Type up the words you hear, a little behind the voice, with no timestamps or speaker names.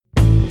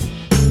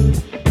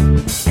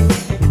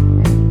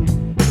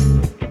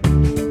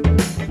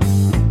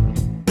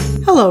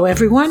Hello,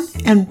 everyone,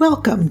 and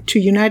welcome to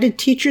United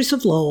Teachers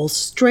of Lowell's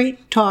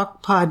Straight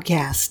Talk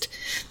podcast.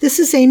 This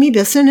is Amy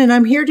Bisson, and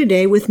I'm here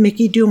today with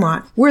Mickey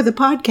Dumont. We're the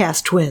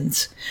podcast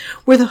twins.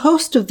 We're the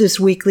host of this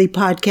weekly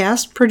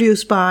podcast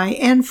produced by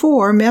and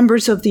for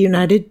members of the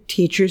United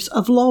Teachers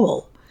of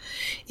Lowell.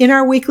 In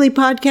our weekly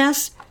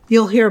podcast,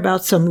 you'll hear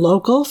about some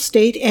local,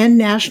 state, and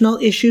national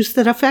issues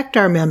that affect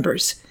our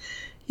members.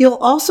 You'll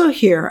also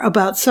hear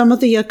about some of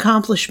the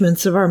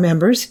accomplishments of our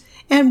members,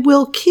 and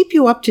we'll keep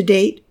you up to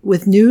date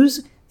with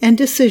news and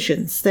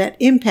decisions that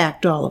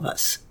impact all of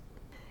us.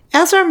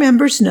 As our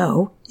members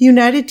know,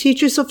 United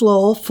Teachers of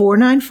Lowell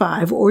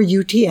 495, or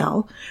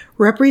UTL,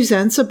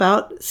 represents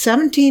about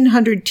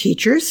 1,700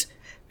 teachers,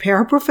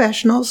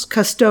 paraprofessionals,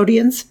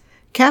 custodians,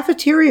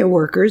 cafeteria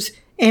workers,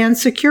 and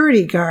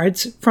security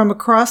guards from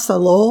across the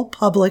Lowell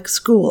Public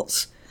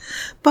Schools.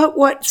 But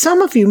what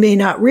some of you may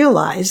not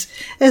realize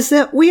is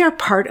that we are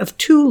part of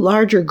two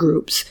larger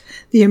groups,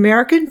 the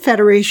American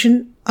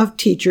Federation of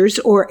Teachers,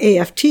 or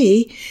AFT,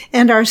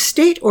 and our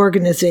state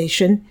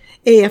organization,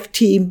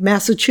 AFT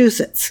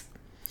Massachusetts.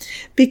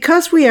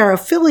 Because we are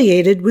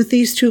affiliated with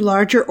these two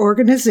larger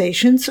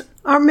organizations,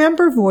 our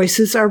member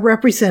voices are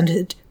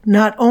represented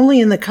not only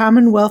in the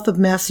Commonwealth of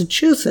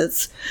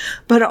Massachusetts,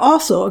 but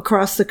also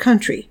across the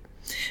country.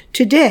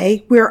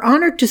 Today, we are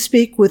honored to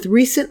speak with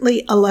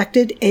recently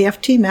elected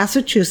AFT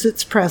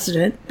Massachusetts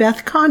President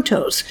Beth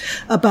Contos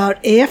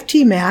about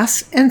AFT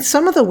Mass and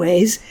some of the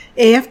ways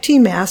AFT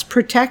Mass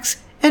protects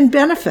and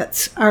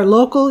benefits our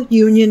local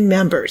union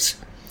members.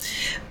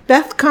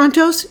 Beth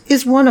Contos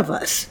is one of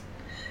us.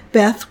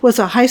 Beth was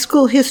a high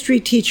school history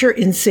teacher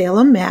in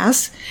Salem,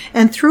 Mass.,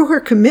 and through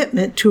her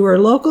commitment to her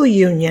local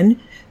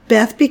union,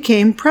 Beth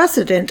became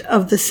president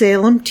of the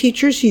Salem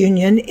Teachers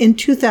Union in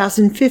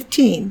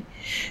 2015.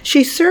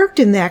 She served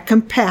in that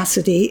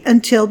capacity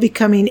until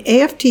becoming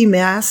AFT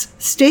Mass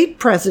state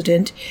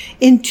president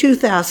in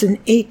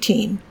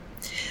 2018.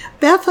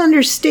 Beth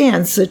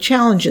understands the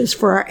challenges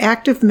for our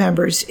active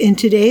members in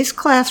today's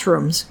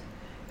classrooms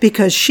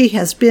because she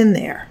has been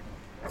there.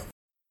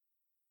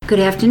 Good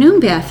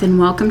afternoon, Beth, and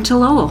welcome to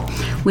Lowell.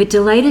 We're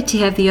delighted to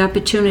have the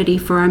opportunity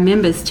for our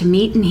members to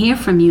meet and hear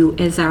from you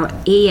as our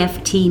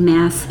AFT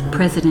Mass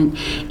president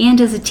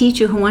and as a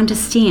teacher who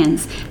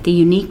understands the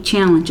unique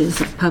challenges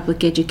of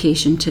public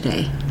education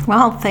today.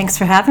 Well, thanks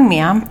for having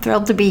me. I'm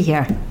thrilled to be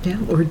here. Yeah,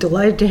 we're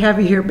delighted to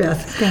have you here,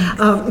 Beth.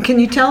 Thanks. Can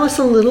you tell us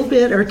a little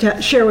bit,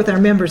 or share with our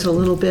members a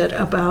little bit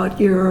about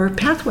your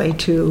pathway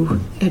to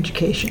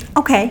education?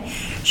 Okay,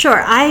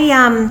 sure.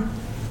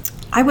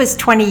 I was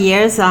 20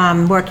 years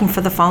working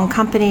for the phone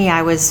company.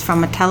 I was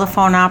from a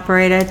telephone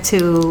operator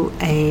to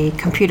a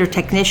computer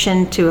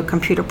technician to a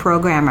computer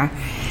programmer.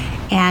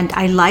 And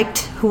I liked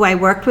who I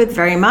worked with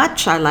very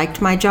much. I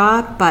liked my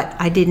job, but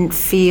I didn't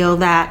feel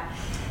that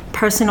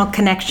personal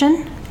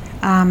connection.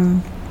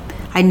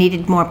 I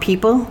needed more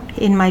people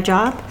in my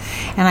job,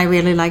 and I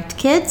really liked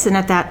kids. And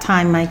at that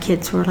time, my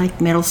kids were like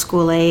middle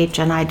school age,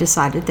 and I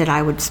decided that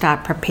I would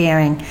start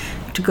preparing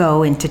to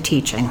go into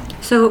teaching.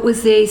 So it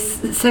was a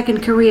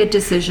second career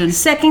decision.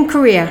 Second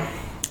career.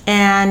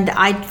 And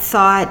I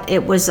thought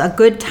it was a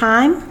good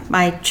time.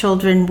 My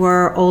children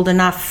were old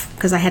enough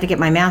because I had to get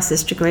my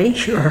master's degree.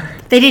 Sure.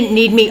 They didn't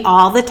need me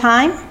all the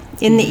time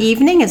in the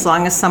evening. As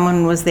long as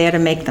someone was there to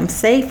make them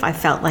safe, I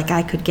felt like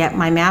I could get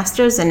my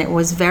master's, and it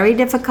was very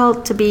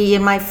difficult to be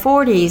in my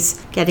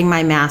 40s getting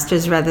my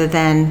master's rather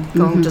than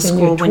going to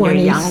school when you're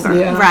younger.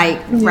 Yeah.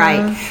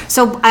 Right.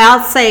 So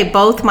I'll say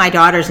both my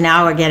daughters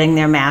now are getting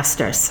their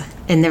master's,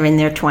 and they're in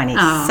their 20s.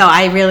 Oh. So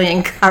I really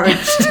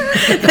encouraged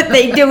that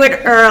they do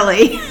it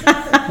early.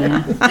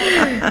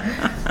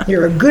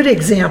 You're a good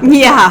example.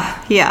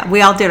 Yeah.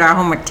 We all did our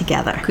homework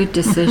together. Good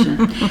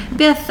decision.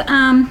 Beth,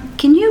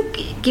 can you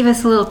give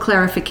us a little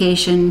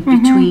clarification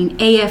between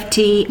AFT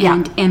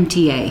and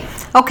MTA?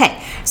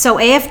 Okay, so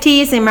AFT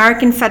is the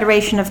American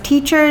Federation of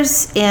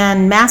Teachers.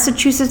 In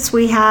Massachusetts,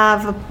 we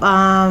have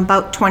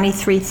about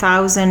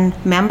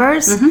 23,000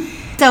 members.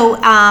 So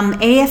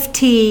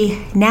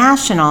AFT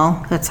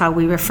National, that's how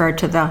we refer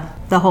to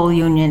the whole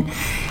union,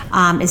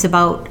 is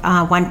about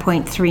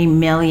 1.3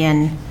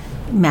 million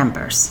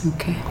members.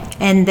 Okay.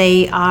 And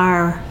they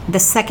are the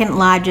second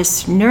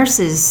largest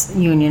nurses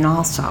union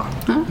also.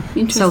 Oh,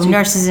 interesting. So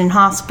nurses in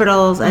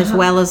hospitals as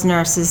well as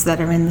nurses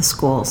that are in the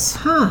schools.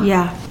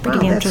 Yeah,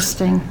 pretty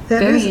interesting.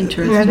 Very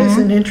interesting. That is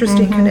an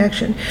interesting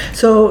connection.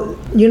 So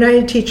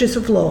United Teachers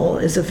of Lowell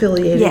is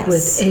affiliated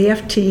with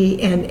AFT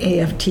and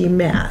AFT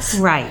Mass.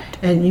 Right.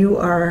 And you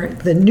are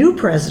the new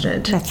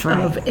president That's right.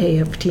 of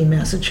AFT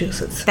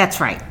Massachusetts. That's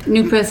right.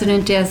 New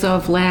president as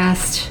of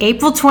last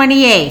April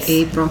 28th.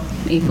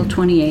 April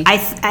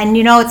 28th. And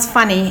you know, it's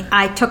funny,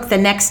 I took the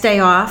next day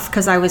off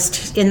because I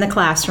was in the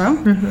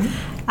classroom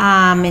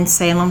in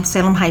Salem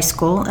High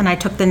School, and I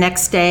took the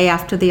next day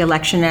after the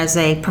election as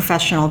a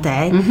professional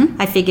day.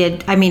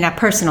 A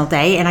personal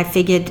day, and I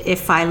figured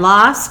if I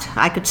lost,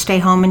 I could stay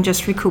home and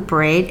just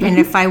recuperate, and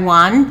if I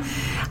won,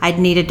 I'd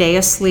need a day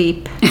of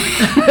sleep,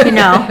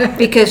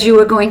 Because you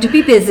were going to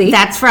be busy.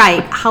 That's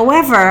right.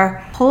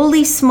 However,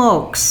 holy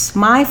smokes,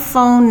 my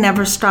phone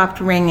never stopped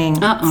ringing.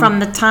 From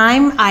the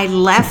time I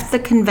left the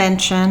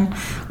convention,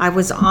 I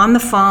was on the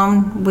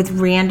phone with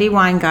Randy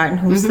Weingarten,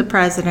 who's the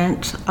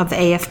president of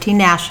AFT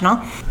National,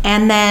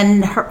 and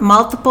then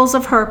multiples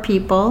of her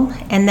people,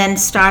 and then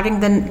starting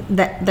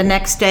the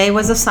next day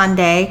was a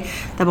Sunday,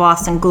 the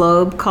Boston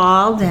Globe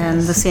called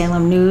and the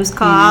Salem News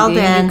called,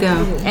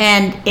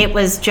 and it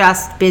was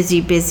just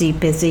busy,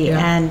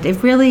 and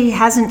it really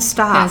hasn't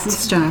stopped.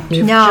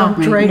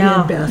 Jumped right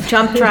in, Beth.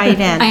 Jumped right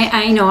in.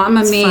 I know, I'm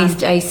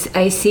amazed.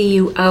 I see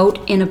you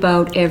out and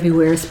about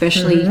everywhere,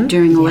 especially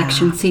during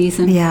election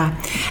season.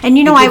 Yeah. And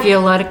you know, I give you a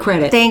lot of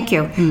credit. Thank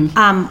you.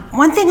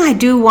 One thing I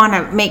do want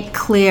to make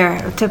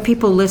clear to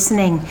people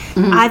listening,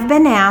 I've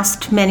been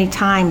asked many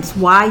times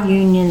why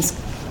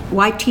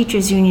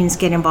teachers' unions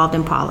get involved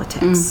in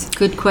politics.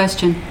 Good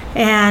question.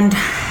 And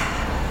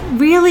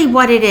really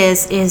what it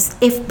is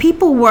if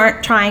people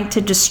weren't trying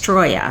to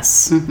destroy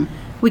us,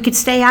 we could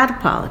stay out of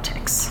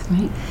politics.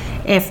 Right.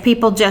 If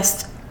people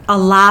just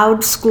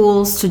allowed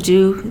schools to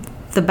do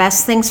the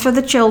best things for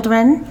the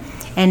children,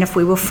 and if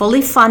we were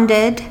fully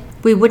funded,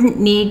 we wouldn't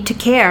need to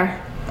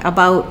care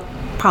about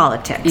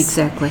politics.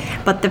 Exactly.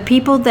 But the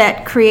people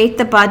that create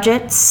the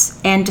budgets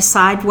and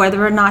decide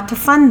whether or not to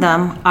fund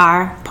them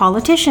are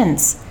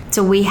politicians.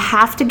 So we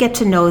have to get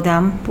to know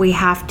them. We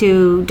have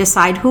to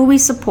decide who we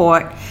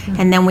support,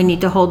 and then we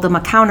need to hold them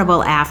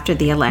accountable after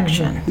the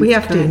election. We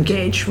have to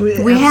engage. We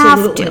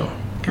have to.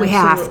 We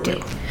have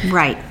to.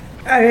 Right.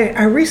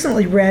 I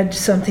recently read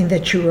something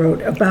that you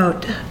wrote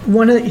about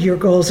one of your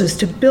goals is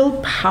to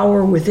build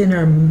power within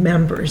our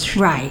members.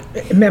 Right.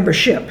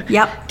 Membership.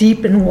 Yep.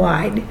 Deep and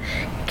wide.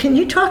 Can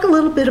you talk a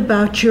little bit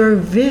about your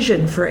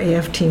vision for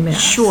AFT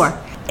Mass? Sure.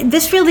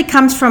 This really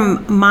comes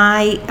from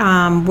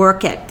my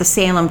work at the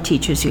Salem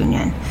Teachers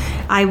Union.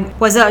 I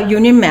was a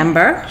union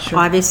member,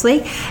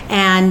 obviously,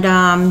 and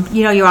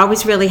you're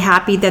always really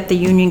happy that the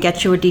union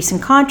gets you a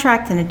decent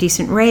contract and a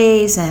decent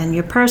raise and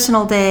your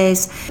personal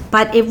days.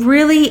 But it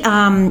really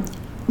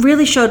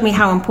showed me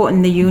how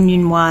important the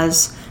union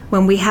was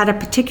when we had a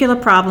particular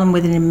problem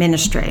with an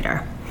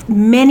administrator.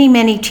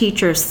 Many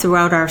teachers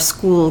throughout our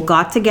school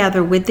got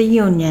together with the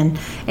union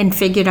and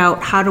figured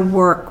out how to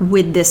work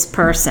with this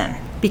person,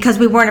 because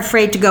we weren't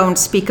afraid to go and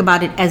speak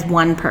about it as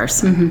one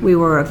person. We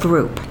were a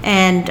group.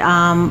 And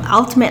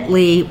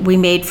ultimately, we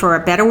made for a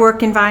better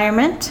work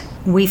environment.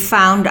 We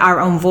found our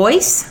own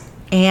voice,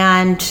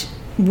 and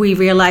we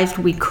realized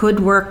we could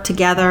work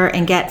together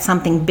and get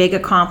something big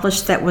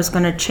accomplished that was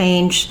going to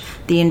change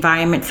the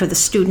environment for the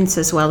students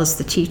as well as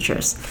the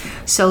teachers.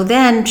 So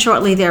then,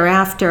 shortly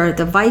thereafter,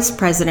 the vice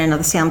president of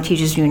the Salem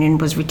Teachers Union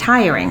was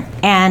retiring,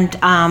 and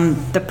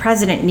the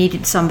president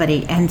needed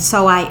somebody. And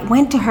so I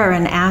went to her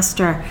and asked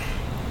her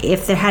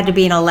if there had to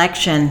be an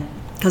election,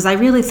 because I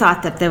really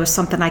thought that there was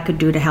something I could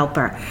do to help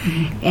her.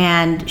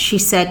 And she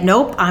said,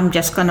 nope, I'm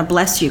just going to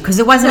bless you, because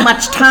there wasn't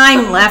much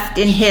time left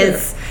in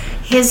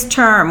his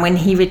term when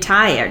he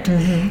retired.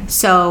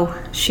 So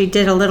she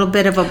did a little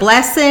bit of a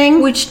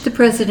blessing. Which the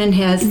president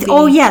has.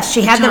 Oh, yes,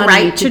 she had the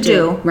right to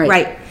do.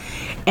 Right.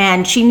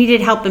 And she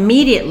needed help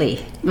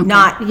immediately,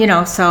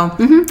 not,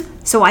 so...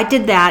 So I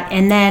did that,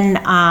 and then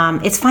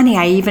it's funny,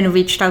 I even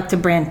reached out to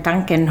Brant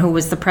Duncan, who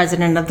was the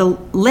president of the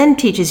Lynn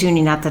Teachers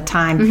Union at the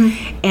time,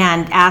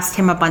 and asked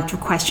him a bunch of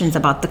questions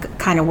about the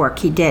kind of work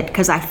he did,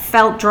 because I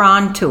felt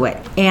drawn to it.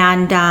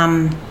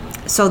 And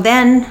so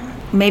then,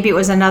 maybe it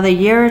was another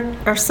year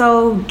or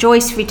so,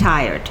 Joyce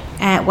retired,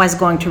 was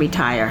going to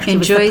retire. She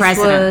was the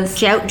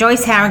president.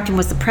 Joyce Harrington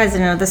was the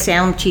president of the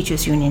Salem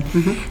Teachers Union.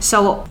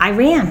 So I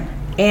ran.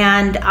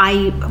 And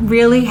I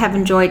really have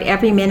enjoyed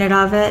every minute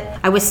of it.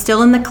 I was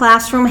still in the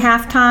classroom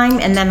half-time,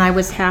 and then I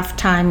was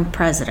half-time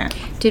president.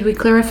 Did we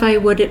clarify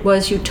what it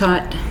was you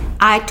taught?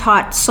 I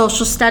taught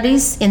social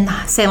studies in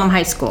Salem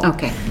High School.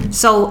 Okay.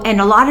 So,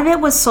 and a lot of it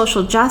was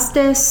social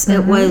justice.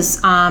 It was...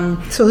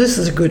 so this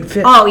is a good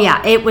fit. Oh,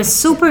 yeah. It was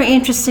super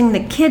interesting.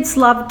 The kids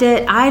loved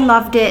it. I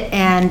loved it.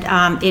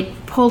 And it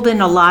pulled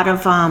in a lot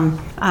of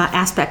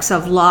aspects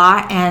of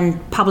law and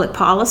public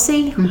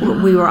policy.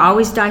 We were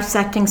always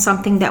dissecting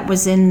something that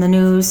was in the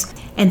news.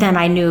 And then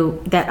I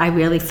knew that I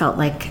really felt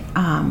like,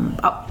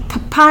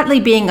 partly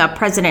being a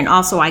president,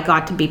 also I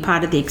got to be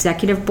part of the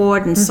executive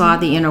board and saw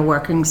the inner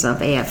workings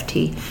of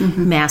AFT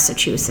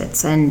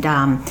Massachusetts. And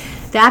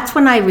that's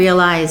when I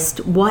realized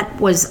what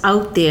was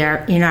out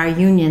there in our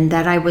union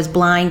that I was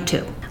blind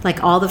to.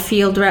 Like all the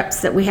field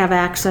reps that we have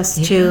access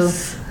to,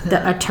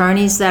 the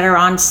attorneys that are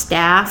on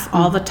staff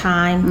all the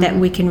time that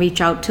we can reach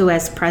out to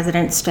as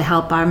presidents to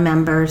help our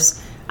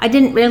members. I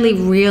didn't really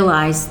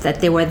realize that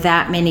there were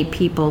that many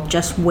people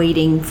just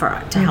waiting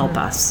to help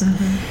us.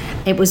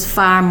 It was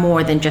far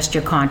more than just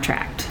your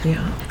contract.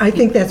 Yeah, I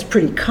think that's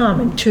pretty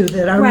common too,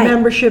 that our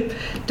membership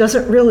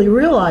doesn't really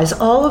realize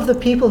all of the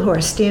people who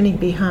are standing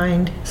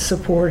behind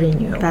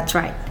supporting you. That's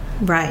right.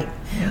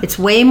 Yeah. It's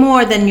way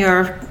more than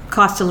your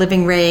cost of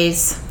living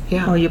raise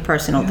or your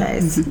personal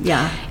days.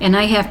 And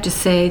I have to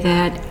say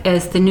that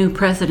as the new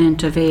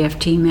president of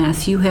AFT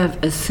Mass, you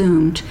have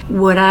assumed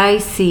what I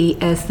see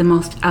as the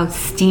most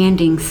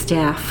outstanding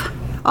staff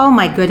Oh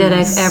my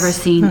goodness. that I've ever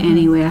seen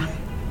anywhere.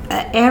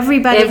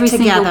 Everybody Every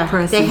single together.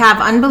 person. They have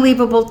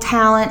unbelievable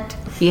talent,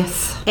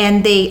 Yes.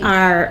 and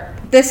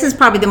this is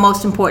probably the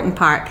most important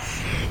part.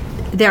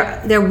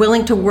 They're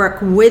willing to work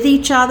with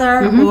each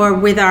other or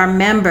with our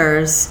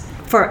members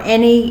for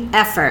any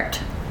effort,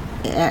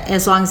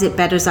 as long as it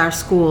betters our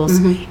schools.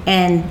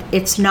 And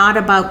it's not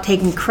about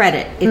taking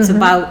credit. It's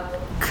about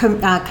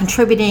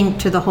contributing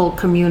to the whole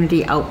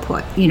community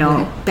output,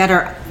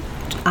 better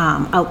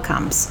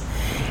outcomes.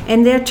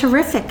 And they're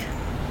terrific.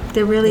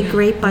 They're really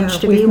great bunch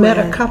to be with. We've met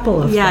a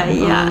couple of them.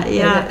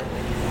 Yeah.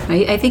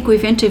 I think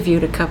we've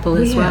interviewed a couple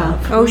as well.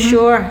 Oh,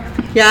 sure.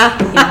 Yeah.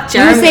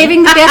 You're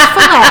saving the best for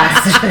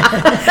last.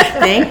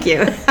 Thank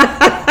you.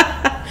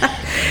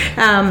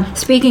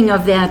 Speaking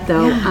of that,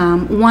 though,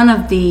 one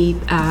of the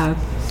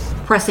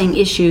pressing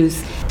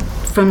issues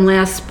from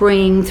last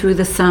spring through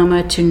the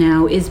summer to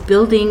now is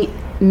building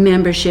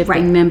membership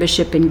and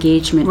membership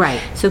engagement.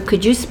 Right. So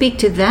could you speak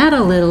to that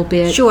a little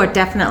bit? Sure,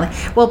 definitely.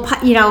 Well,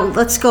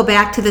 let's go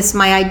back to this,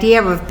 my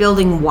idea of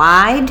building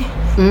wide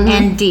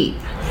and deep.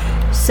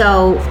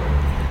 So,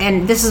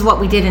 and this is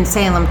what we did in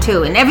Salem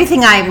too. And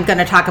everything I'm going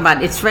to talk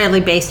about, it's really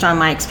based on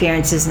my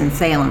experiences in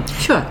Salem.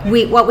 Sure.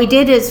 What we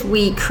did is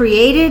we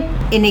created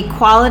an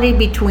equality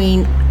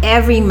between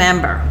every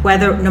member,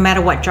 no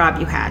matter what job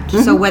you had.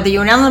 So whether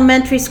you're an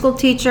elementary school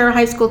teacher,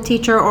 high school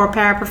teacher, or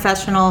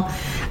paraprofessional,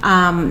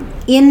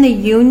 in the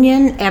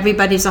union,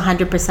 everybody's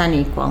 100%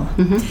 equal.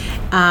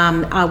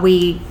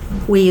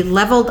 We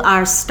leveled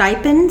our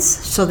stipends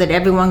so that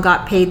everyone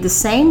got paid the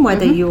same,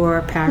 whether you were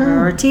a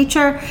para or a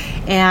teacher,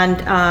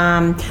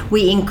 and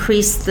we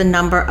increased the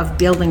number of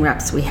building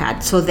reps we had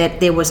so that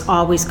there was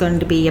always going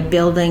to be a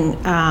building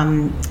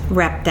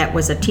rep that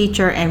was a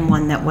teacher and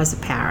one that was a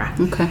para.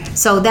 Okay.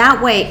 So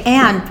that way,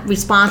 and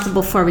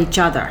responsible for each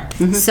other,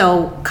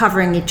 so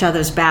covering each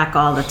other's back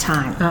all the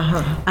time.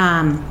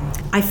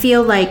 I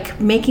feel like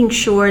making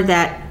sure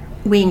that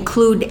we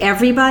include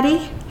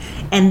everybody,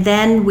 and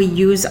then we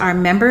use our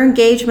member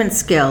engagement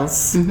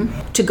skills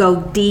to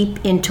go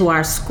deep into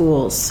our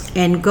schools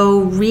and go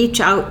reach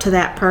out to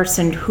that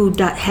person who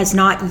has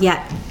not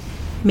yet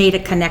made a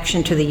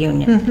connection to the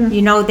union.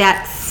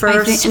 That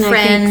first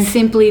friend. I think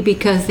simply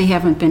because they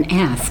haven't been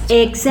asked.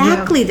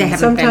 Exactly, they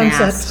haven't been asked.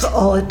 Sometimes that's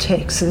all it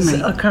takes is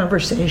a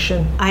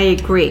conversation. I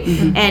agree.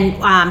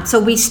 And so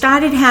we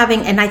started having,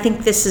 and I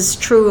think this is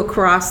true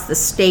across the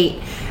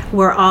state,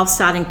 we're all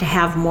starting to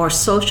have more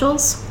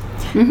socials.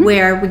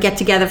 Where we get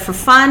together for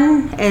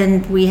fun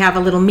and we have a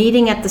little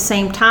meeting at the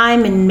same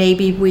time, and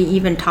maybe we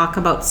even talk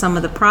about some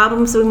of the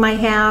problems we might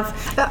have.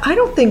 I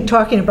don't think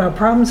talking about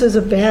problems is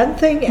a bad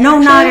thing. No,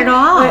 actually. not at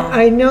all.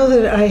 I know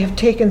that I have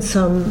taken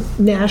some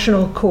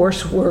national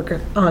coursework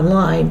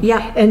online.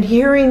 Yeah. And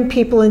hearing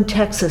people in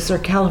Texas or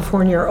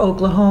California or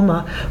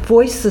Oklahoma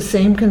voice the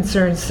same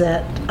concerns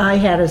that I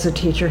had as a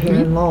teacher here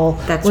in Lowell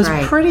was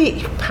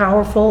pretty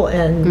powerful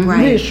and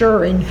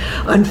reassuring,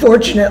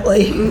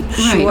 unfortunately.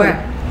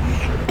 Sure.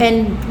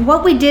 And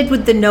what we did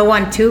with the No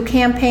on 2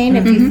 campaign,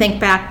 if you think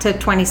back to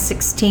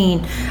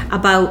 2016,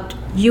 about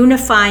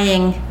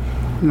unifying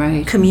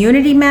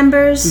community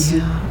members,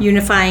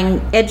 unifying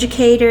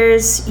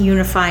educators,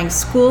 unifying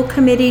school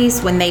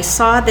committees, when they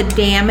saw the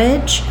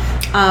damage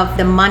of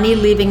the money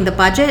leaving the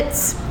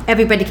budgets,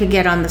 everybody could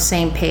get on the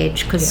same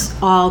page because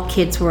all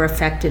kids were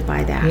affected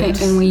by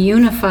that. And we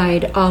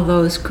unified all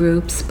those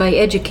groups by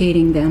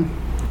educating them.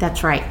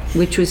 That's right.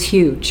 Which was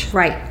huge.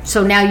 Right.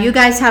 So now you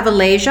guys have a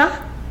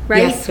LASIA.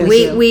 Right? Yes,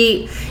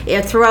 we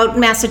throughout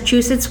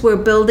Massachusetts, we're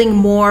building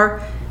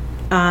more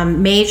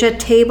MAJA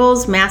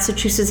tables,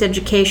 Massachusetts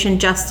Education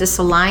Justice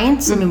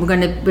Alliance. I mean,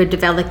 we're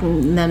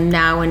developing them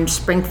now in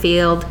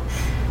Springfield,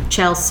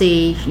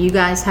 Chelsea. You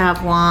guys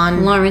have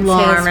one. Lawrence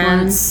has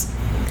one.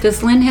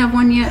 Does Lynn have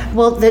one yet?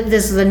 Well,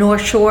 there's the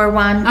North Shore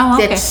one. Oh,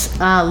 okay. That's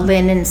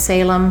Lynn and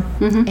Salem,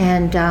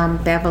 and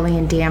Beverly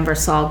and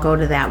Danvers all go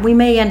to that. We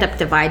may end up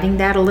dividing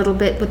that a little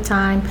bit with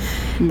time,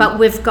 but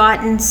we've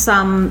gotten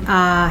some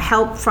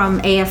help from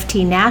AFT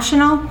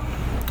National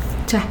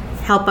to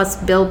help us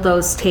build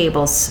those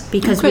tables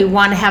because we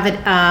want to have it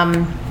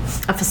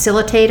a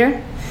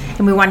facilitator,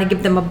 and we want to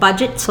give them a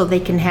budget so they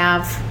can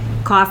have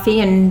coffee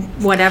and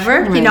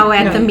whatever,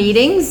 at the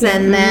meetings,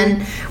 and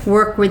then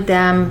work with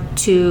them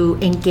to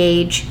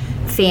engage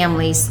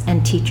families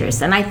and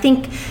teachers. And I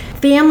think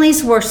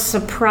families were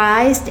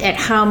surprised at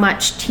how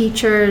much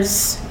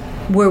teachers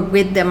were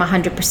with them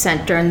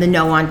 100% during the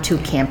No on 2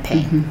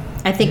 campaign.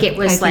 I think it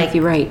was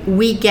you're right.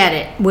 We get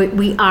it.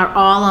 We are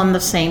all on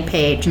the same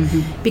page.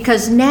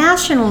 Because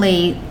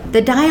nationally,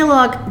 the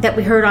dialogue that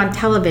we heard on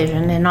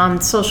television and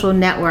on social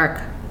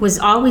network was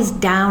always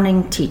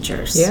downing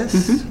teachers.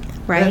 Yes.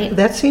 Right?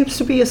 That seems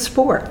to be a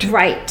sport.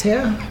 Right.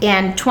 Yeah.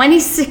 And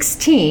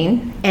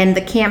 2016 and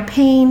the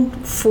campaign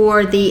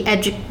for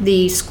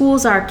the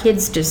schools our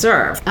kids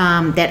deserve,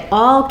 that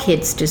all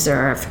kids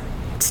deserve,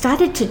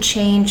 started to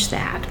change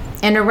that.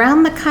 And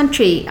around the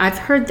country, I've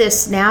heard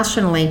this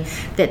nationally,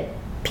 that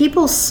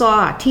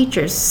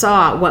teachers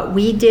saw what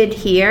we did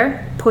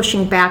here,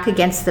 pushing back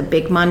against the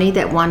big money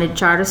that wanted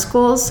charter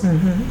schools.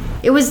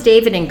 It was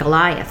David and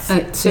Goliath.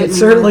 It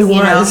certainly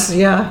was,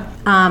 yeah.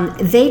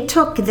 They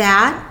took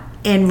that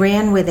and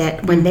ran with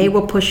it when they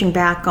were pushing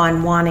back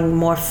on wanting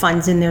more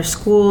funds in their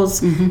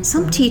schools.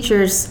 Some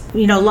teachers,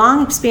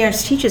 long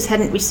experienced teachers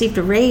hadn't received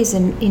a raise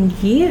in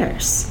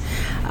years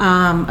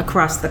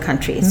across the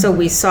country. So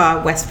we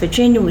saw West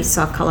Virginia, we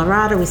saw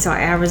Colorado, we saw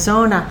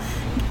Arizona,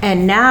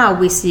 and now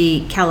we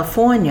see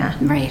California.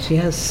 Right.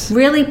 Yes.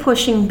 Really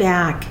pushing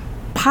back,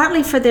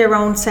 partly for their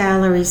own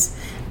salaries,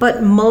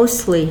 but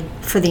mostly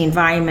for the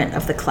environment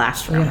of the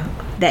classroom.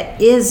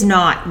 That is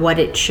not what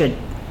it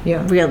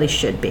really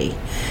should be.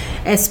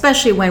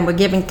 Especially when we're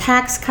giving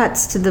tax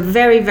cuts to the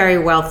very, very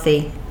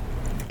wealthy,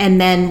 and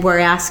then we're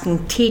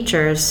asking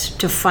teachers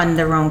to fund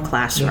their own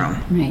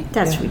classroom. Right.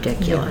 That's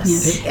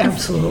ridiculous.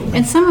 Absolutely.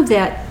 And some of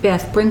that,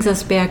 Beth, brings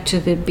us back to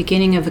the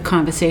beginning of the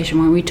conversation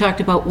when we talked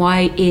about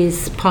why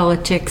is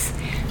politics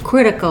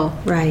critical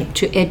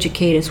to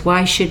educators?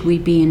 Why should we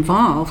be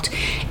involved?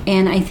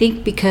 And I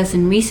think because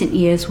in recent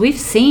years we've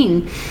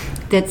seen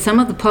that some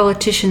of the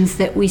politicians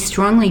that we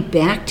strongly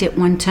backed at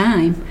one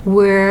time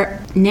were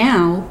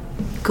now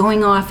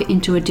going off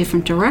into a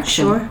different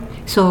direction.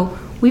 So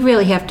we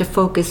really have to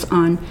focus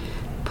on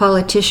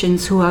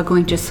politicians who are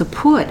going to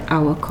support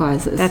our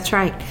causes. That's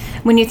right.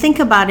 When you think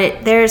about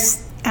it,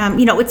 there's,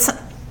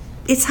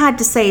 it's hard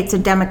to say it's a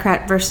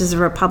Democrat versus a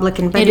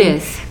Republican. But it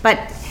is. But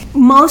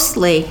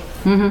mostly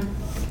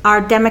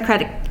our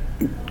Democratic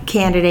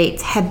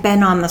candidates have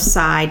been on the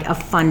side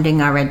of funding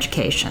our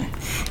education.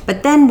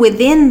 But then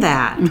within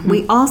that,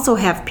 we also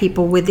have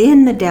people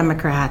within the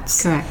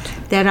Democrats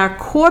that are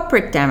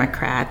corporate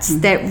Democrats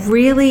that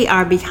really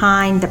are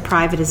behind the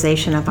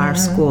privatization of our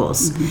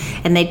schools.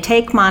 And they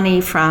take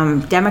money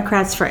from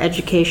Democrats for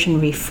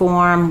Education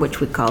Reform, which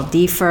we call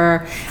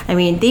DFER. I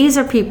mean, these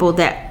are people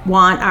that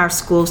want our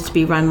schools to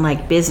be run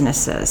like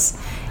businesses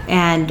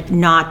and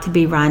not to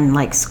be run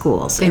like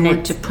schools. They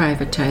want to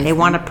privatize. They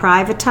want to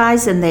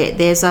privatize, and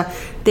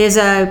there's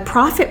a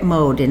profit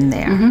mode in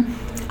there.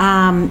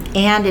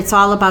 And it's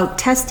all about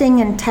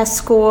testing and test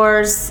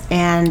scores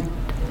and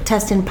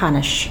test and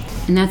punish.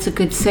 And that's a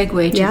good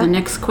segue to the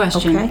next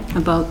question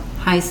about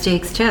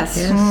high-stakes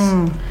tests.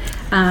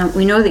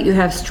 We know that you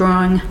have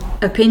strong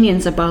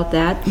opinions about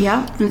that.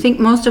 I think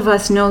most of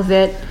us know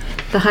that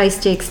the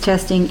high-stakes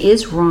testing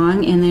is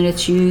wrong and that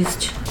it's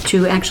used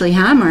to actually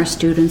harm our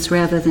students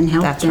rather than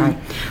help them. Right.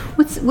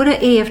 What are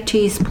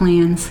AFT's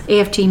plans,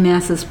 AFT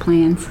Mass's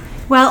plans?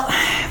 Well,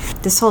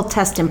 this whole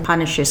test and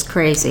punish is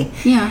crazy.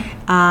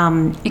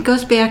 It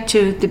goes back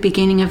to the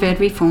beginning of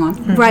ed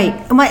reform. Right.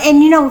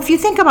 And if you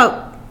think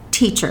about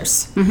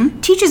teachers,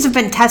 teachers have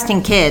been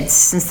testing kids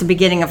since the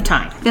beginning of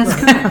time. That's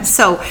correct.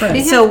 So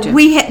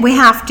we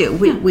have to.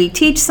 We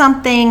teach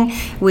something.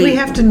 We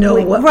have to know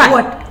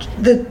what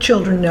the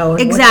children know.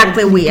 And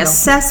exactly. We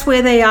assess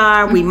where they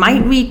are. We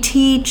might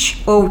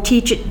reteach or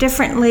teach it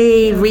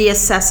differently,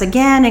 reassess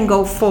again, and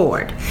go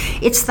forward.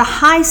 It's the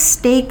high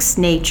stakes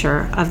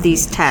nature of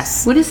these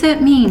tests. What does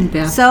that mean,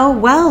 Beth? So,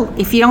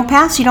 if you don't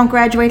pass, you don't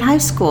graduate high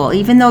school,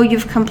 even though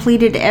you've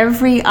completed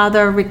every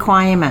other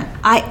requirement.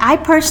 I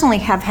personally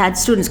have had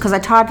students, because I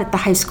taught at the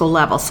high school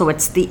level, so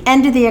it's the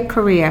end of their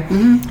career,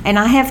 and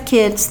I have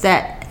kids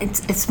that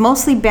it's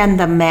mostly been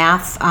the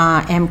math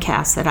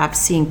MCAS that I've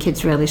seen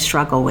kids really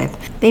struggle with.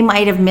 They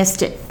might have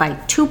missed it by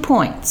 2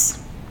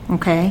 points.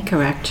 Okay?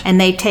 Correct. And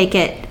they take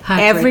it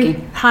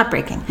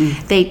heartbreaking.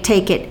 They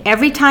take it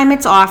every time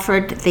it's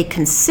offered. They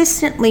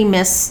consistently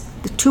miss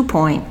the 2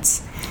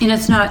 points. And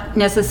it's not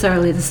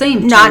necessarily the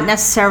same. Not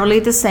necessarily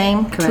the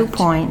same. Correct. 2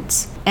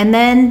 points. And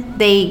then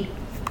they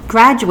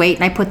graduate,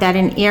 and I put that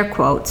in air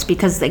quotes,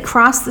 because they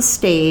cross the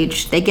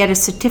stage, they get a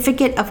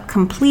certificate of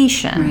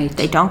completion.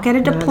 They don't get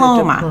a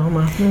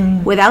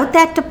diploma. Without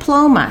that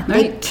diploma,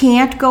 they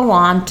can't go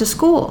on to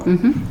school.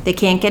 They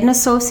can't get an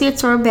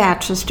associate's or a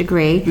bachelor's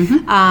degree.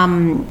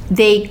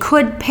 They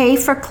could pay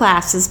for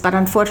classes, but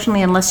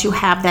unfortunately, unless you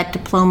have that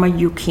diploma,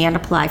 you can't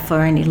apply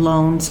for any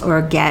loans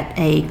or get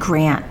a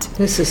grant.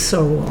 This is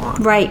so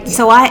wrong. Right.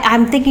 So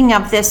I'm thinking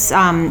of this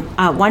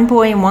one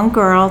boy and one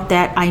girl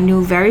that I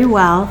knew very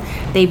well.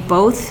 They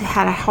both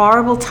had a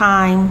horrible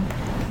time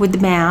with the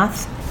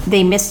math.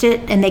 They missed it,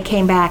 and they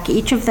came back.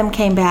 Each of them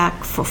came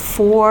back for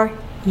 4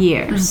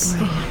 years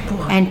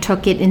and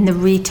took it in the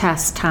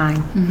retest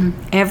time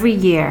every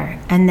year.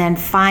 And then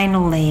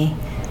finally,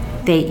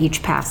 they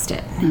each passed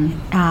it.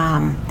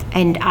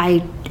 And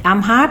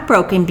I'm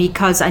heartbroken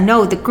because I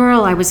know the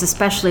girl I was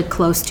especially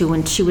close to,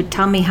 and she would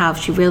tell me how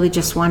she really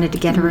just wanted to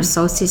get her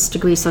associate's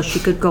degree so she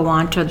could go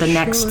on to the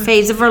next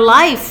phase of her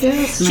life.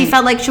 She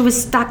felt like she was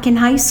stuck in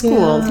high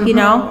school,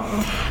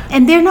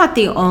 And they're not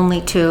the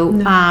only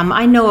two.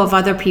 I know of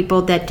other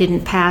people that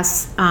didn't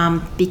pass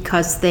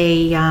because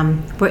they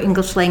were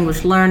English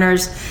language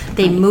learners.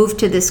 They moved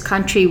to this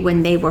country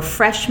when they were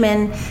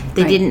freshmen.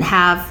 They didn't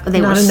have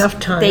enough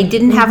time. They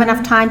didn't have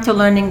enough time to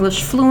learn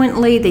English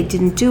fluently. They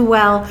didn't do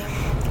well.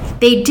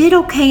 They did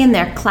okay in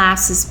their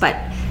classes, but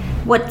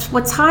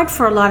what's hard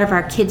for a lot of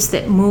our kids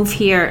that move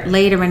here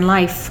later in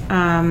life,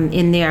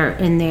 in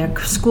their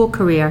school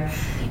career,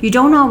 you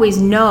don't always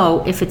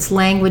know if it's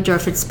language or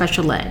if it's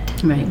special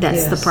ed. Right.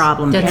 That's the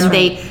problem. That's and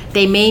right.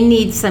 they may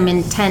need some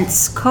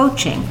intense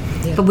coaching,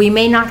 but we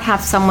may not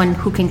have someone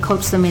who can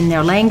coach them in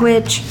their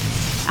language.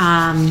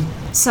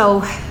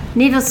 So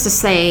needless to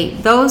say,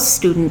 those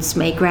students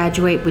may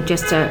graduate with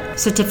just a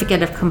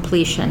certificate of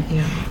completion.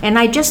 Yeah. And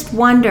I just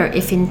wonder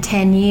if in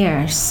 10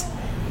 years,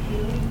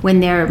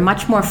 when they're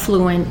much more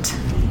fluent,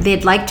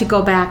 they'd like to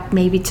go back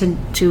maybe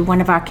to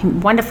one of our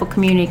wonderful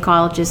community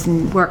colleges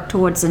and work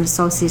towards an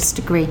associate's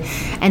degree,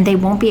 and they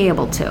won't be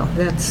able to.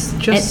 That's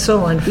just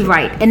so unfair.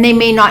 Right, and they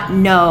may not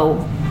know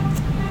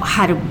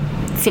how to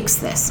fix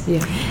this.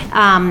 Yeah.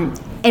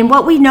 And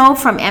what we know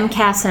from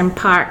MCAS and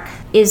PARC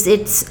is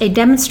it's a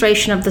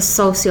demonstration of the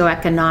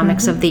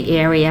socioeconomics of the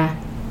area,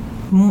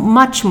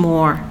 much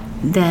more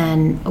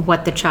than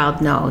what the child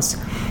knows.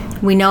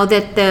 We know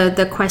that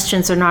the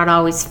questions are not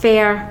always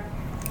fair,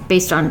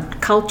 based on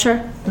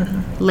culture,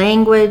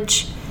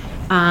 language.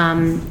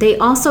 They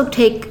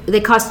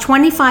cost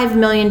 $25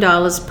 million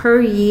per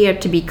year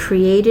to be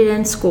created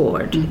and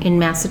scored in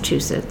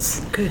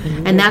Massachusetts. Good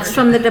And that's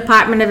from the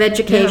Department of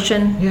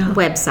Education Yeah.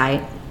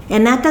 website.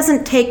 And that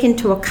doesn't take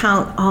into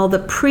account all the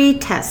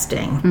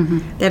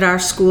pre-testing that our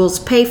schools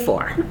pay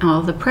for.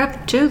 All the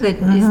prep, too, that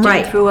is done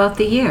Right. throughout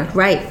the year.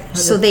 Right.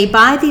 So they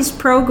buy these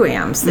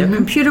programs. They're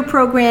computer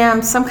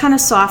programs, some kind of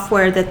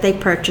software that they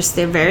purchase.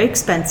 They're very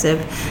expensive.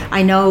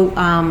 I know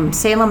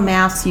Salem,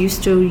 Mass.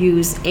 used to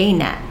use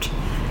ANET,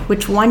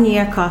 which one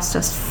year cost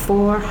us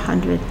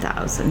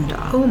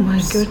 $400,000. Oh my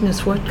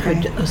goodness, what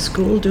could a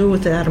school do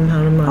with that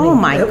amount of money? Oh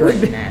my That would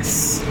be-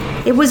 goodness.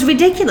 It was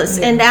ridiculous.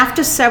 And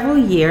after several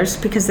years,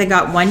 because they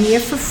got 1 year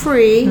for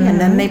free, and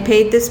then they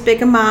paid this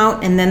big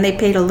amount, and then they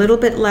paid a little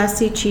bit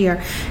less each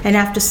year. And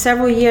after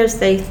several years,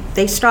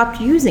 they stopped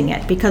using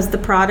it because the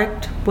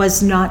product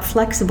was not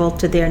flexible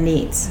to their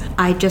needs.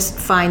 I just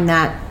find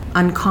that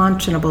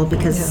unconscionable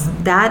because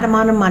that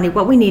amount of money,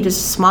 what we need is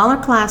smaller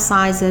class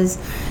sizes.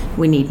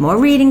 We need more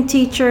reading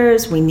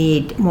teachers. We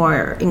need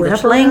more English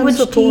Wraparound language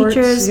supports,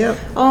 teachers. yep.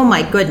 Oh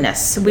my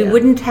goodness. We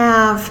wouldn't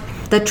have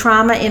the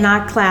trauma in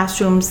our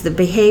classrooms, the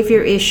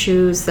behavior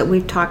issues that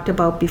we've talked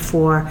about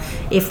before,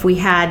 if we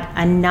had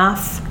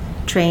enough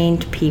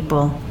trained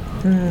people,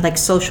 like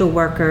social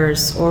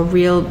workers or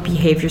real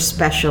behavior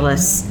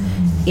specialists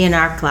in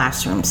our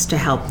classrooms to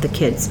help the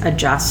kids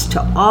adjust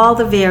to all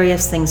the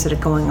various things that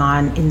are going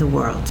on in the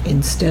world,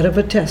 Instead of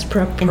a test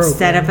prep program.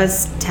 instead of a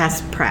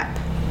test prep.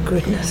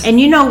 Goodness. And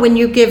you know, when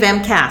you give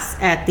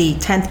MCAS at the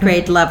 10th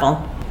grade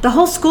level, the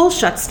whole school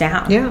shuts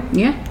down. Yeah.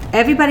 Yeah.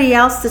 Everybody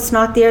else that's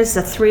not there is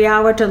a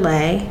 3-hour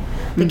delay.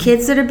 The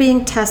kids that are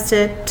being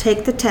tested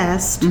take the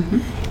test,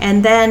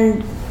 and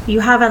then you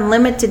have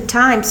unlimited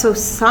time. So I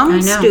some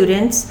know.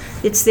 students,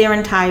 it's their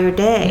entire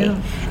day.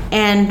 Yeah.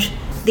 And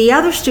the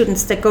other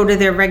students that go to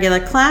their regular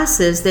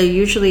classes, they're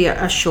usually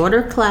a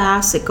shorter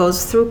class. It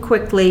goes through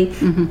quickly,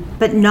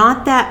 but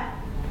not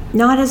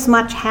as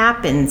much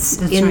happens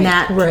in right.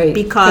 that Right.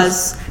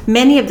 because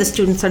many of the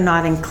students are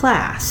not in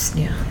class.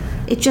 Yeah.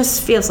 It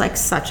just feels like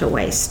such a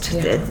waste.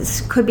 Yeah.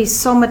 This could be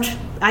so much.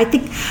 I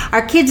think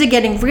our kids are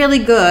getting really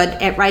good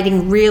at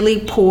writing really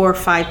poor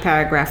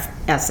 5-paragraph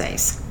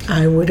essays.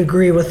 I would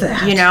agree with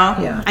that. You know?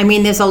 Yeah. I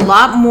mean, there's a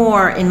lot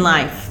more in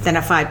life than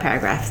a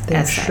 5-paragraph There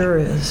essay. sure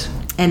is.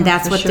 And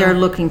that's for what sure. they're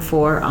looking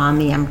for on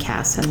the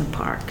MCAS and the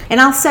PARC. And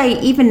I'll say,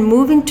 even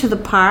moving to the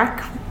PARC,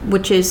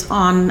 which is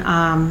on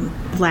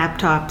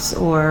laptops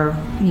or,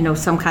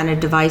 some kind of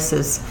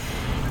devices,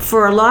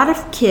 for a lot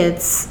of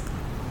kids,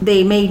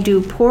 they may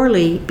do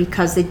poorly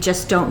because they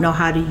just don't know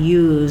how to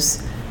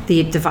use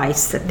the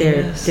device that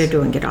they're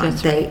doing it on.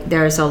 That's right.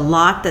 There's a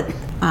lot that,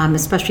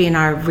 especially in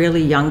our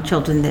really young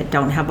children, that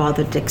don't have all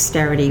the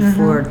dexterity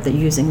for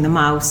using the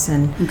mouse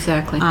and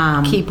Exactly.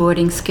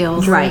 Keyboarding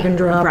skills. Right. Drag and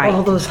drop, right.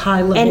 all those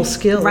high-level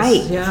skills.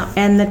 Right. Yeah.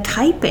 And the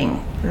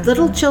typing.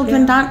 Little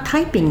children aren't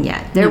typing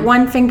yet. They're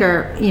one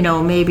finger,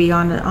 maybe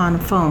on a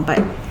phone.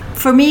 But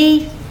for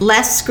me,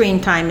 less screen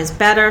time is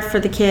better for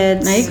the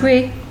kids. I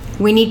agree.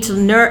 We need to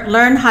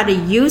learn how to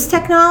use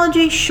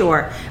technology,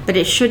 sure, but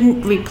it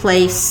shouldn't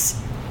replace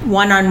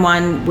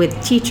one-on-one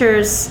with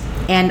teachers.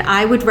 And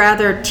I would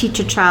rather teach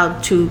a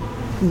child to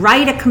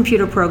write a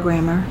computer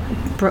programmer,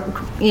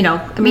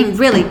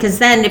 really, because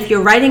then if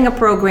you're writing a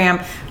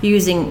program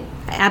using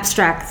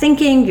abstract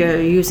thinking,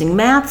 you're using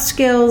math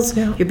skills,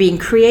 you're being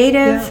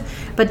creative,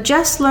 but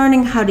just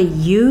learning how to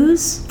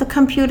use the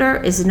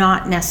computer is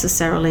not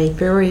necessarily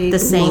Very the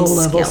same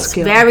low-level skills.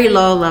 skill. Very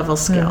low-level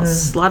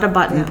skills. A lot of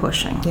button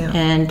pushing. Yeah.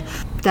 And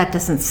that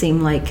doesn't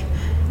seem like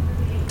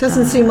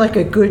Doesn't seem like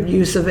a good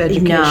use of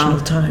educational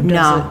time,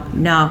 does it?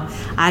 No.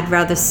 I'd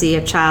rather see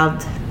a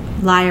child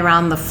lie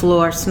around the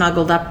floor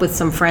snuggled up with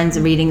some friends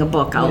and reading a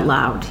book out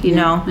loud, you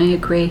know? I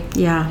agree.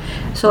 Yeah.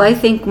 So I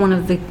think one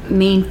of the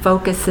main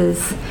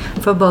focuses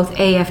for both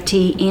AFT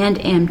and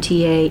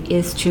MTA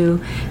is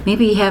to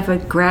maybe have a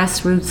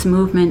grassroots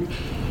movement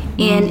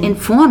and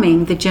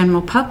informing the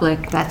general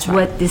public That's right.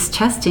 what this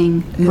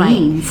testing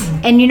means.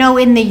 And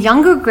in the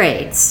younger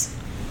grades,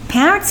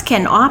 parents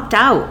can opt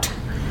out.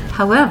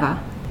 However,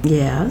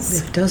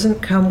 Yes. It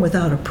doesn't come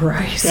without a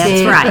price.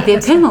 That's right.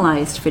 they're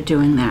penalized for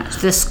doing that.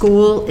 The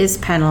school is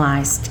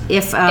penalized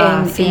if a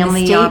And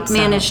family the opts state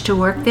out. managed to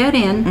work that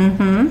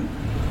in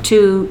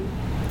to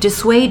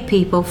dissuade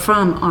people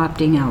from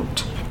opting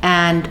out.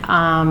 And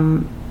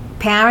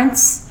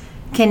parents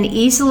can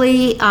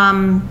easily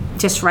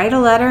just write a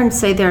letter and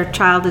say their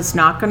child is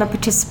not going to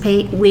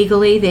participate.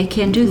 Legally, they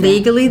can do that.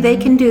 Legally, they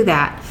can do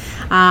that.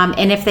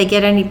 And if they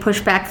get any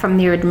pushback from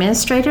their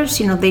administrators,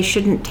 they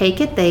shouldn't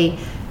take it.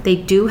 They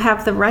do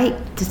have the right.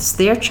 It's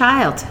their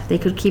child. They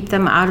could keep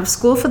them out of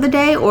school for the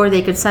day, or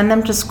they could send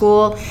them to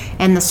school,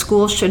 and the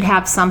school should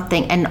have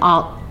something,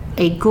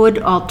 a good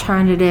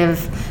alternative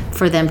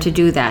for them to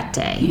do that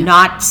day.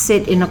 Not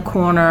sit in a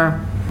corner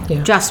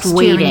just Staring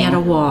waiting. at a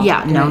wall.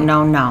 Yeah,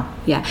 no.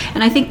 Yeah,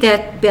 and I think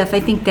that, Beth,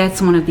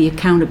 that's one of the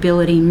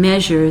accountability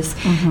measures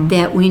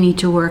that we need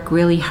to work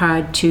really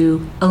hard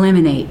to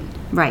eliminate.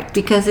 Right.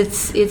 Because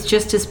it's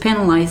just as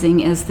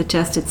penalizing as the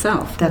test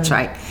itself. That's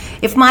right.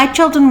 If my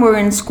children were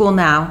in school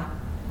now,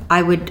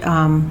 I would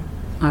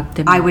Opt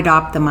them I out. would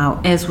opt them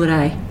out. As would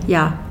I.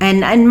 Yeah.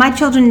 And my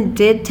children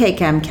did take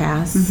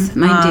MCAS.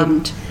 Mine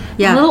didn't.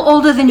 Yeah. A little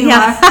older than you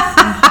are.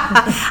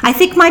 I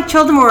think my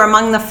children were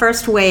among the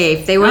first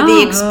wave. They were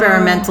the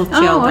experimental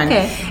children.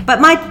 okay. But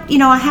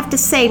I have to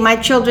say, my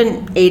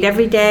children ate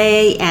every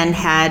day and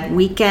had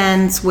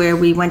weekends where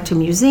we went to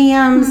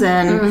museums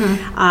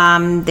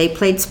and they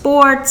played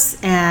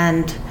sports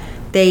and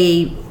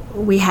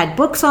we had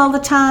books all the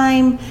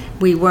time.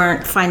 We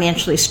weren't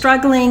financially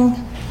struggling.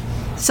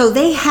 So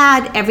they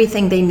had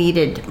everything they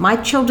needed. My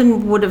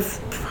children would have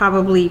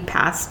probably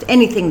passed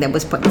anything that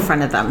was put in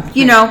front of them,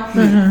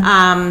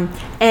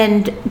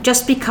 and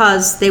just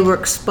because they were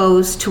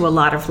exposed to a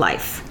lot of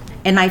life.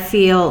 And I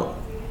feel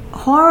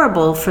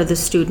horrible for the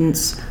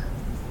students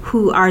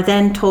who are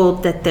then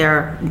told that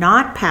they're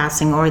not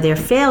passing or they're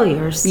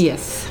failures.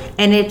 Yes.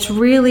 And it's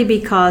really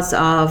because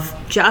of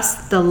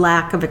just the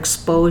lack of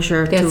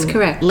exposure That's to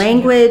correct.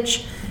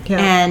 language Yeah.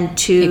 and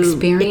to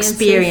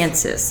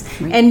experiences.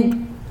 Right.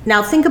 And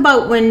now think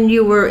about when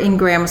you were in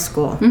grammar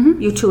school.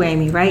 You too,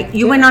 Amy, right?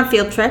 You went on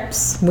field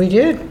trips. We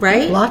did.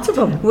 Right? Lots of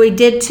them. We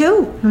did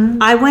too.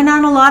 I went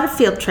on a lot of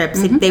field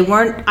trips. They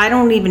weren't, I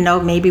don't even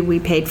know, maybe we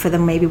paid for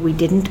them, maybe we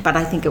didn't, but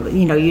I think it was,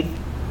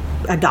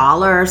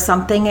 $1 or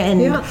something. And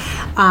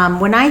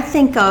when I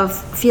think of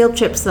field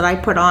trips that I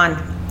put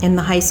on in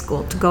the high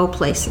school to go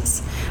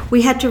places,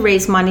 we had to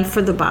raise money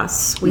for the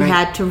bus. We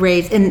had to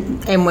raise,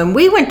 and when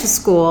we went to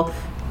school,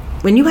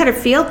 when you had a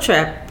field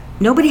trip,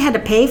 nobody had to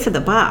pay for the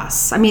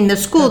bus. I mean, the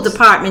school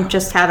department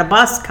just had a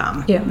bus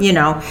come.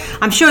 Yeah.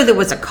 I'm sure there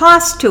was a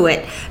cost to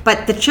it,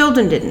 but the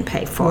children didn't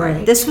pay for it.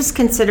 Right. This was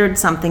considered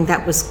something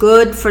that was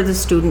good for the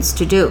students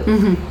to do.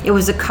 It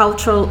was a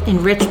cultural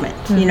enrichment,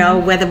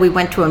 whether we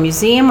went to a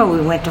museum or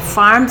we went to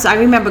farms. I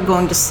remember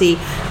going to see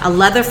a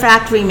leather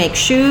factory make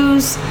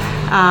shoes.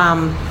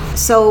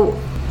 So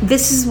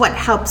this is what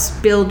helps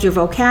build your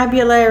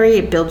vocabulary,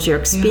 it builds your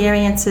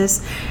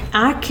experiences.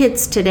 Our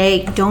kids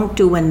today don't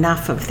do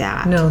enough of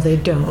that. No, they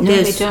don't. No,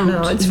 they don't.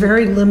 No, it's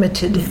very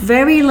limited.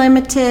 Very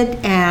limited,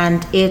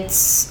 and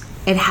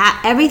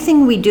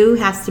everything we do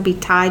has to be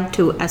tied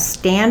to a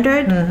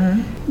standard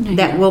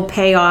that will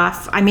pay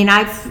off. I mean,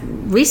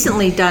 I've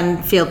recently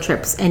done field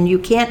trips, and you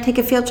can't take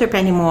a field trip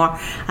anymore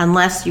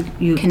unless you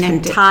can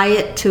Connect it. tie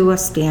it to a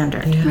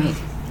standard. Right.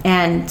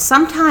 And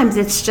sometimes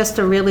it's just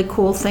a really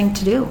cool thing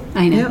to do.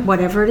 I know.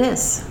 Whatever it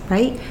is,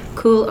 right?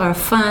 Cool or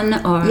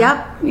fun or,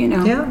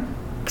 Yeah.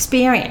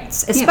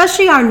 Experience,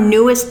 especially our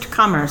newest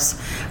comers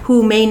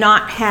who may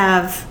not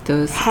have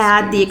Those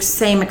had the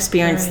same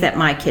experience that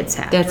my kids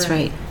had. That's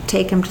right.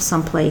 Take them to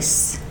some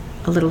place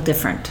a little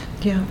different.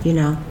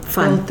 Yeah.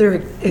 Fun. Well, their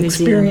Museums.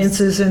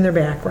 experiences and their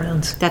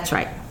backgrounds. That's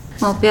right.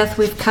 Well, Beth,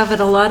 we've covered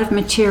a lot of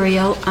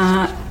material.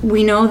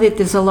 We know that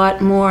there's a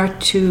lot more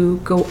to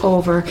go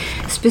over,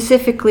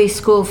 specifically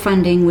school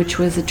funding, which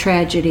was a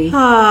tragedy. Oh,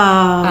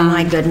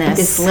 my goodness.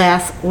 This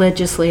last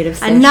legislative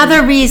session.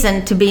 Another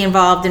reason to be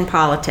involved in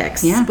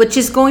politics, Yeah. which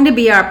is going to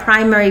be our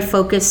primary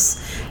focus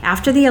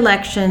after the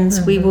elections.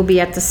 We will be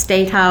at the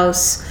State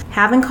House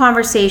having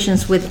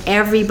conversations with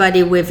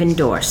everybody we've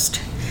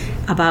endorsed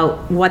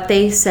about what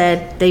they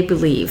said they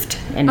believed.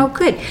 And Oh,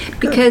 good.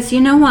 Because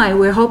you know why?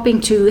 We're hoping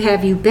to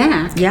have you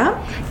back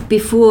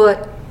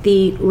before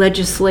the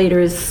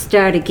legislators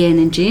start again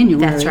in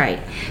January. That's right.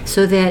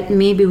 So that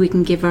maybe we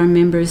can give our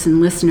members and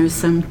listeners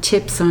some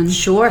tips on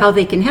how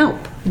they can help.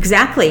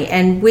 Exactly,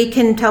 and we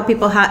can tell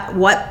people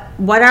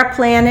what our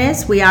plan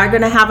is. We are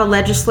going to have a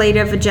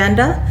legislative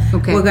agenda.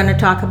 Okay. We're going to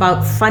talk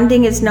about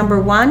funding is number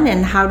one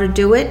and how to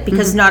do it,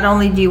 because not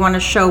only do you want to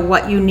show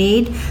what you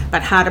need,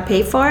 but how to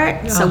pay for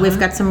it. So we've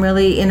got some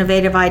really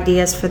innovative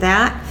ideas for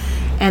that.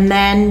 And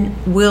then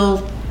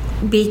we'll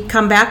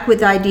come back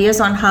with ideas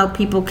on how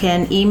people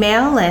can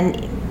email and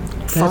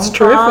That's phone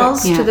terrific.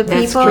 calls Yeah, to the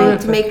that's people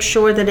terrific. to make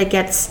sure that it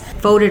gets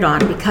voted on,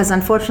 because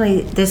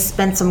unfortunately there's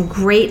been some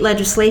great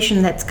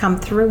legislation that's come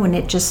through and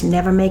it just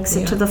never makes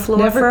it to the floor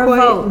Never for a quite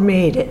vote.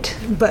 made it,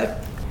 but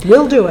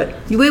we'll do it.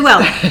 We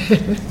will.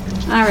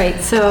 All right,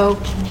 so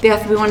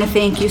Beth, we want to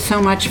thank you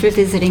so much for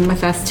visiting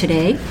with us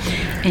today.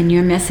 And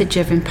your message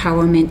of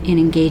empowerment and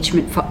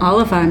engagement for all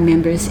of our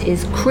members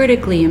is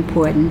critically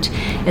important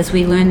as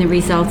we learn the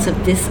results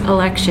of this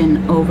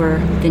election over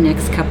the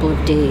next couple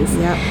of days.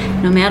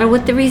 Yep. No matter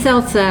what the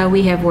results are,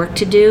 we have work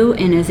to do,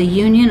 and as a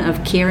union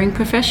of caring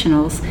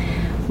professionals,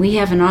 we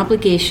have an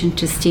obligation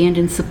to stand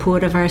in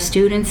support of our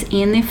students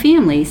and their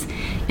families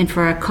and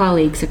for our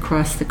colleagues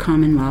across the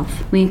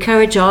Commonwealth. We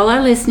encourage all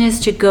our listeners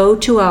to go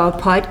to our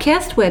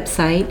podcast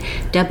website,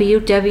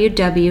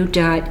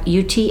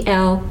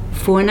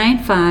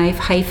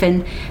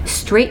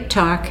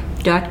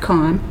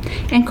 www.utl495-straighttalk.com,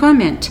 and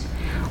comment.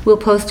 We'll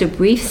post a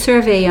brief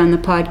survey on the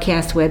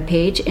podcast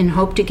webpage and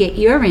hope to get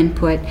your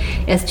input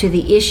as to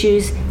the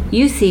issues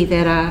you see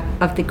that are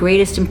of the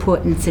greatest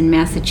importance in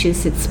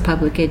Massachusetts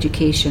public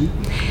education.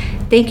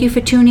 Thank you for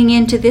tuning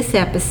in to this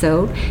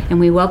episode, and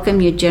we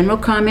welcome your general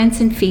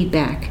comments and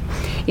feedback.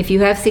 If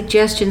you have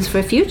suggestions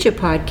for future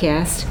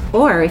podcasts,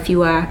 or if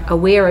you are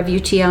aware of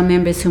UTL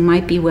members who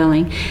might be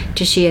willing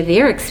to share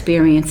their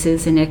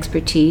experiences and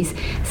expertise,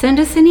 send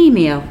us an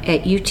email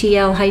at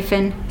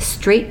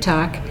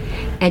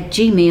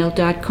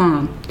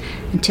utl-straighttalk@gmail.com.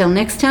 Until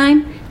next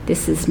time,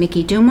 this is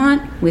Mickey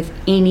Dumont with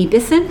Amy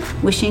Bisson,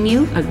 wishing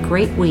you a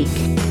great week.